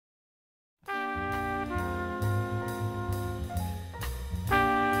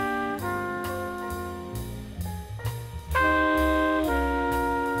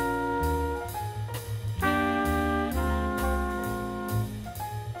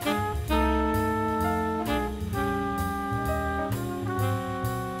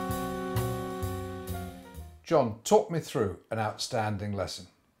John, talk me through an outstanding lesson.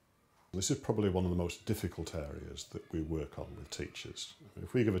 This is probably one of the most difficult areas that we work on with teachers.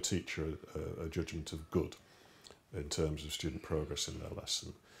 If we give a teacher a judgment of good in terms of student progress in their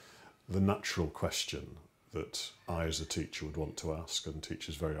lesson, the natural question that I as a teacher would want to ask, and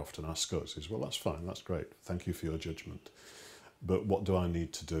teachers very often ask us, is, well, that's fine, that's great, thank you for your judgment, but what do I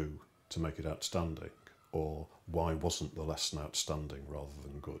need to do to make it outstanding? Or why wasn't the lesson outstanding rather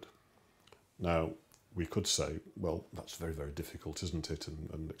than good? Now, we could say, well, that's very, very difficult, isn't it,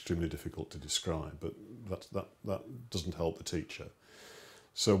 and extremely difficult to describe, but that doesn't help the teacher.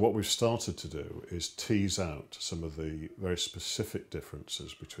 So what we've started to do is tease out some of the very specific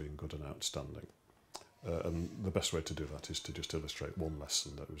differences between good and outstanding. And the best way to do that is to just illustrate one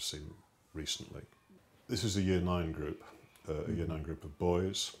lesson that we've seen recently. This is a Year 9 group, a Year 9 group of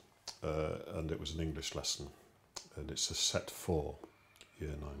boys, and it was an English lesson, and it's a Set 4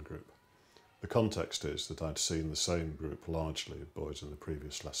 Year 9 group. The context is that I'd seen the same group largely of boys in the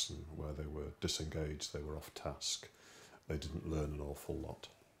previous lesson where they were disengaged, they were off task, they didn't learn an awful lot.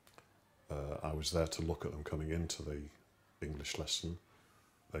 I was there to look at them coming into the English lesson.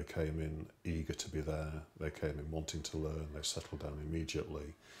 They came in eager to be there, they came in wanting to learn, they settled down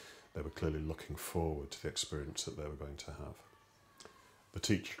immediately. They were clearly looking forward to the experience that they were going to have. The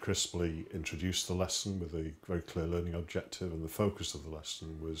teacher crisply introduced the lesson with a very clear learning objective, and the focus of the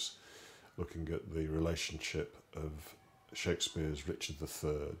lesson was looking at the relationship of Shakespeare's Richard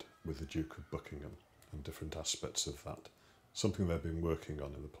III with the Duke of Buckingham and different aspects of that, something they've been working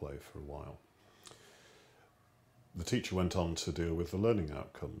on in the play for a while. The teacher went on to deal with the learning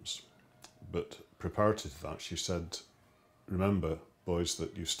outcomes, but preparatory to that she said, remember, boys,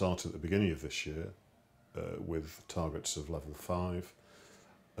 that you started at the beginning of this year with targets of level 5,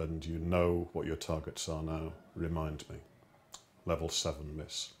 and you know what your targets are now. Remind me. Level 7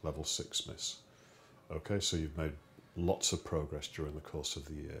 miss, level 6 miss. Okay, so you've made lots of progress during the course of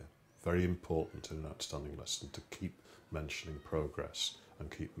the year. Very important in an outstanding lesson to keep mentioning progress and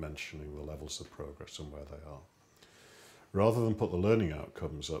keep mentioning the levels of progress and where they are. Rather than put the learning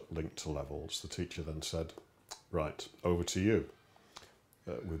outcomes up linked to levels, the teacher then said, right, over to you.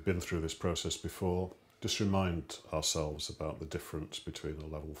 We've been through this process before. Just remind ourselves about the difference between a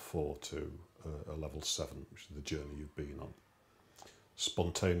level 4 to a level 7, which is the journey you've been on.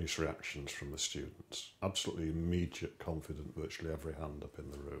 Spontaneous reactions from the students, absolutely immediate, confident, virtually every hand up in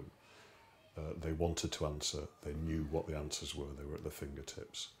the room. They wanted to answer, they knew what the answers were, they were at their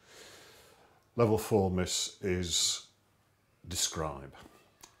fingertips. Level 4 miss is describe.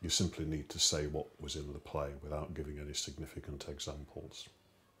 You simply need to say what was in the play without giving any significant examples.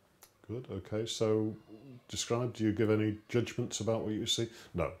 Good, okay, so describe, do you give any judgments about what you see?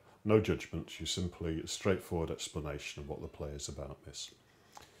 No. No judgments, you simply, straightforward explanation of what the play is about, miss.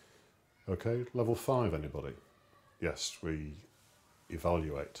 Okay, level 5, anybody? Yes, we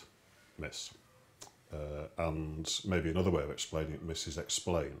evaluate, miss. And maybe another way of explaining it, miss, is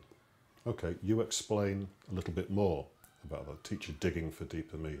explain. Okay, you explain a little bit more about the teacher digging for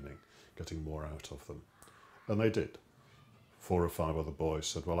deeper meaning, getting more out of them. And they did. 4 or 5 other boys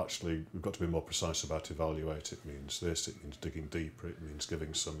said, well, actually, we've got to be more precise about evaluate. It means this, it means digging deeper, it means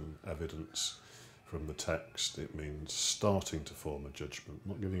giving some evidence from the text, it means starting to form a judgment,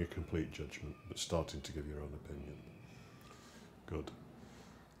 not giving a complete judgment, but starting to give your own opinion. Good.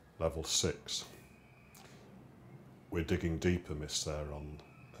 Level 6. We're digging deeper, miss, there on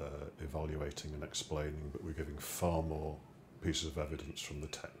evaluating and explaining, but we're giving far more pieces of evidence from the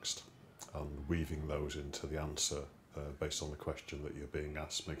text and weaving those into the answer based on the question that you're being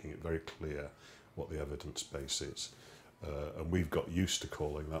asked, making it very clear what the evidence base is. And we've got used to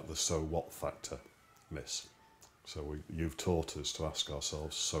calling that the so what factor, miss. So you've taught us to ask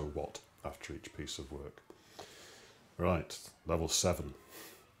ourselves, so what, after each piece of work. Right, level 7.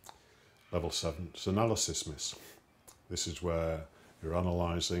 Level 7 is analysis, miss. This is where you're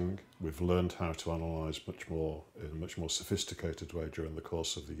analysing. We've learned how to analyse much more in a much more sophisticated way during the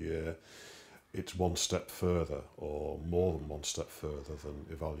course of the year. It's one step further, or more than one step further, than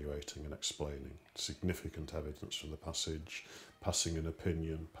evaluating and explaining. Significant evidence from the passage, passing an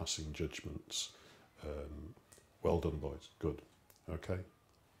opinion, passing judgments. Well done, boys. Good. Okay.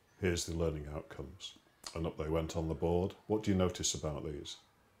 Here's the learning outcomes. And up they went on the board. What do you notice about these?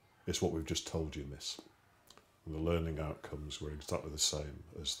 It's what we've just told you, miss. And the learning outcomes were exactly the same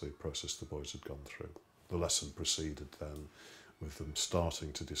as the process the boys had gone through. The lesson proceeded then with them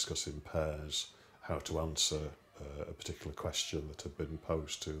starting to discuss in pairs how to answer a particular question that had been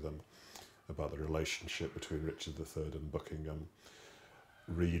posed to them about the relationship between Richard III and Buckingham,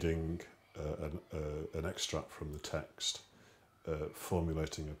 reading an extract from the text,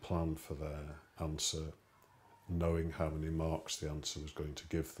 formulating a plan for their answer, knowing how many marks the answer was going to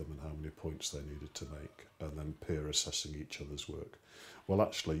give them and how many points they needed to make, and then peer assessing each other's work. Well,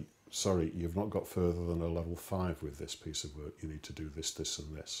 actually, sorry, you've not got further than a level 5 with this piece of work. You need to do this, this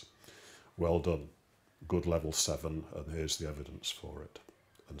and this. Well done. Good level 7, and here's the evidence for it.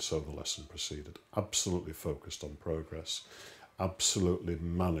 And so the lesson proceeded. Absolutely focused on progress, absolutely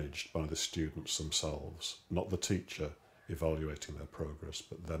managed by the students themselves, not the teacher evaluating their progress,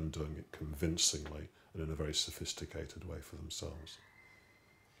 but them doing it convincingly and in a very sophisticated way for themselves.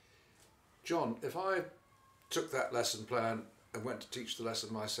 John, if I took that lesson plan and went to teach the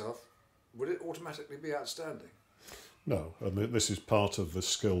lesson myself, would it automatically be outstanding? No, and this is part of the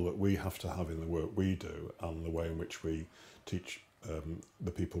skill that we have to have in the work we do and the way in which we teach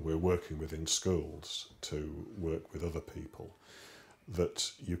the people we're working with in schools to work with other people,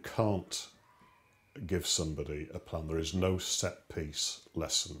 that you can't give somebody a plan. There is no set piece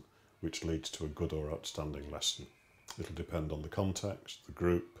lesson which leads to a good or outstanding lesson. It'll depend on the context, the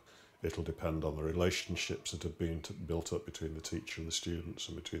group, it'll depend on the relationships that have been built up between the teacher and the students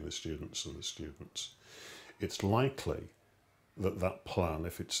and between the students and the students. It's likely that that plan,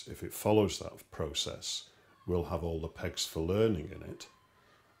 if it follows that process, will have all the pegs for learning in it,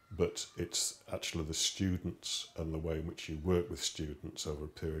 but it's actually the students and the way in which you work with students over a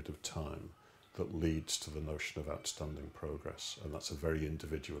period of time that leads to the notion of outstanding progress, and that's a very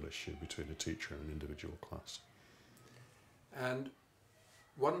individual issue between a teacher and an individual class. And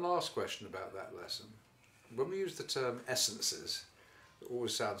one last question about that lesson. When we use the term essences, it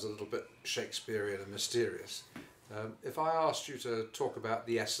always sounds a little bit Shakespearean and mysterious. If I asked you to talk about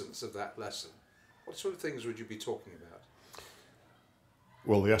the essence of that lesson, what sort of things would you be talking about?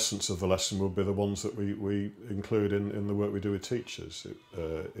 Well, the essence of the lesson would be the ones that we include in the work we do with teachers.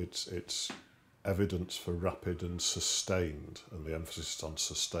 It's evidence for rapid and sustained, and the emphasis is on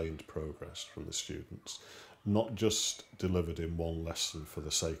sustained progress from the students, not just delivered in one lesson for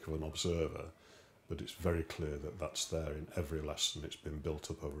the sake of an observer, but it's very clear that that's there in every lesson. It's been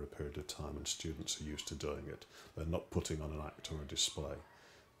built up over a period of time and students are used to doing it. They're not putting on an act or a display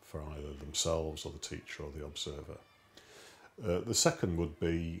for either themselves or the teacher or the observer. The second would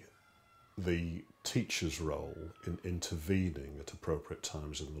be the teacher's role in intervening at appropriate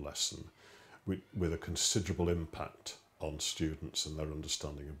times in the lesson with a considerable impact on students and their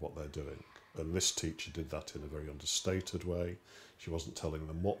understanding of what they're doing. And this teacher did that in a very understated way. She wasn't telling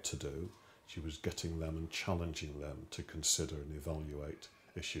them what to do. She was getting them and challenging them to consider and evaluate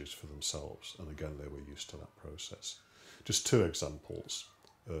issues for themselves. And again, they were used to that process. Just two examples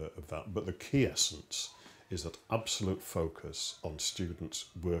of that. But the key essence is that absolute focus on students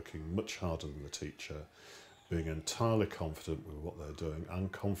working much harder than the teacher, being entirely confident with what they're doing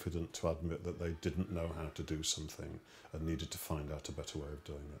and confident to admit that they didn't know how to do something and needed to find out a better way of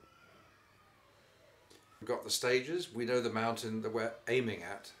doing it. We've got the stages, we know the mountain that we're aiming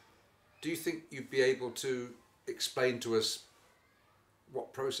at. Do you think you'd be able to explain to us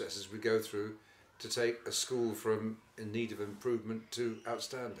what processes we go through to take a school from in need of improvement to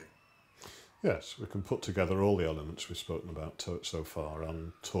outstanding? Yes, we can put together all the elements we've spoken about so far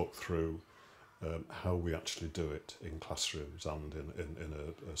and talk through how we actually do it in classrooms and in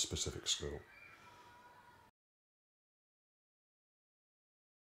a specific school.